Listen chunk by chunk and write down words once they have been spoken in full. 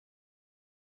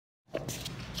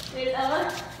There's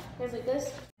Ella. There's like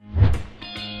this.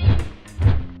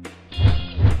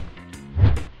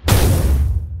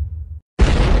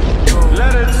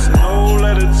 Let it snow,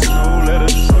 let it snow, let it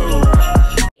snow.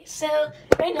 So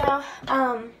right now,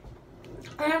 I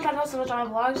haven't talked about so much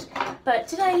on my vlogs, but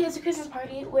today is a Christmas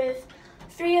party with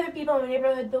 3 other people in my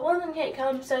neighborhood, but one of them can't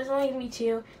come, so it's only gonna be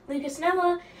 2, Lucas and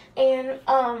Ella. And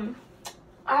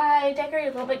I decorated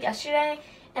a little bit yesterday,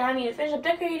 and I need to finish up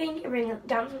decorating and bring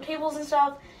down some tables and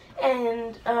stuff,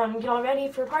 and get all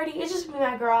ready for a party. It's just in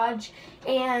my garage,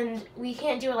 and we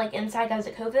can't do it like inside because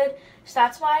of COVID, so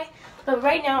that's why. But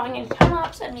right now I'm gonna come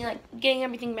up and be like getting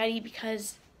everything ready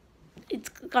because it's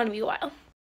gonna be a while.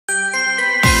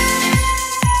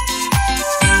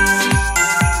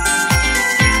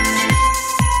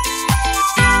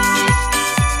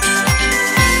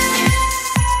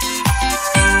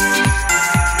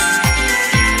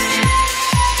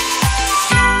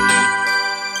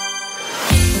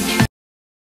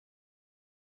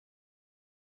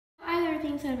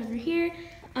 Set up over here,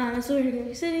 so we're gonna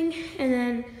be sitting, and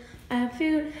then I have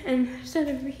food and stuff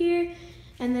over here,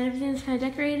 and then everything's kind of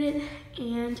decorated,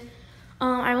 and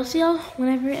I will see y'all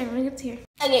whenever everyone gets here.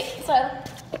 Okay, so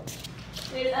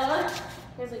there's Ella.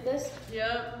 There's like this.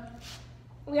 Yep.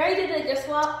 We already did the gift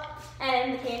swap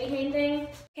and the candy cane thing.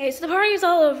 Okay, so the party is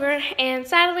all over, and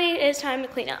sadly, it is time to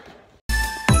clean up.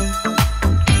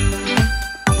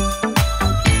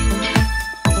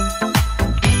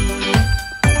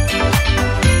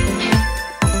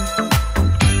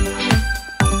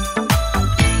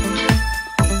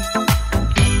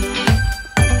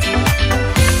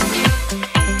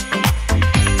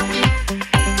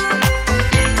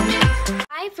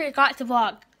 I forgot to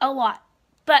vlog a lot,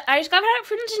 but I just got back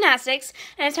from gymnastics,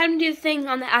 and it's time to do the thing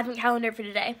on the advent calendar for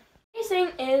today. Today's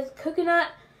thing is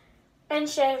coconut and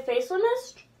shea facial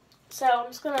mist, so I'm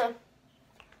just gonna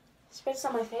spray this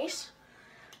on my face.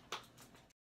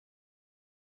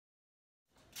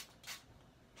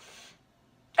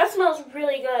 That smells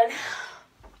really good.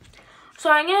 So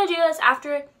I'm gonna do this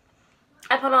after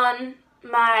I put on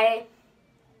my,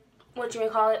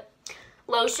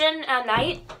 lotion at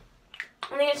night.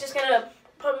 I think it's just gonna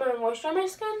put more moisture on my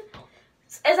skin.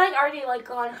 It's like already like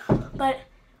gone, but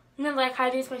I'm gonna like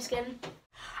hydrate my skin.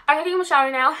 I gotta take a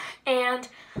shower now, and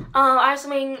I have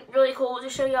something really cool to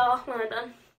show y'all when I'm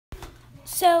done.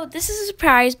 So this is a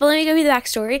surprise, but let me give you the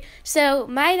backstory. So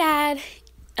my dad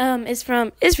is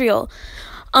from Israel,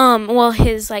 well,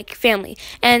 his like family,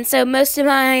 and so most of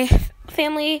my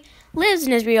family lives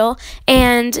in Israel,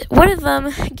 and one of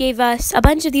them gave us a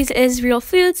bunch of these Israel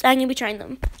foods. I'm gonna be trying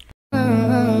them.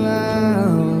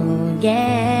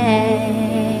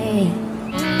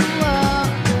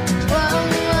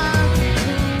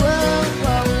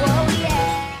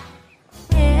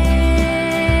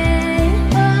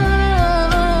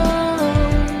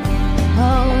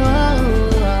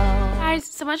 Guys,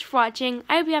 so much for watching.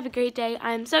 I hope you have a great day.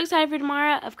 I'm so excited for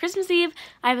tomorrow of Christmas Eve.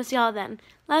 I will see y'all then.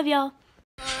 Love y'all.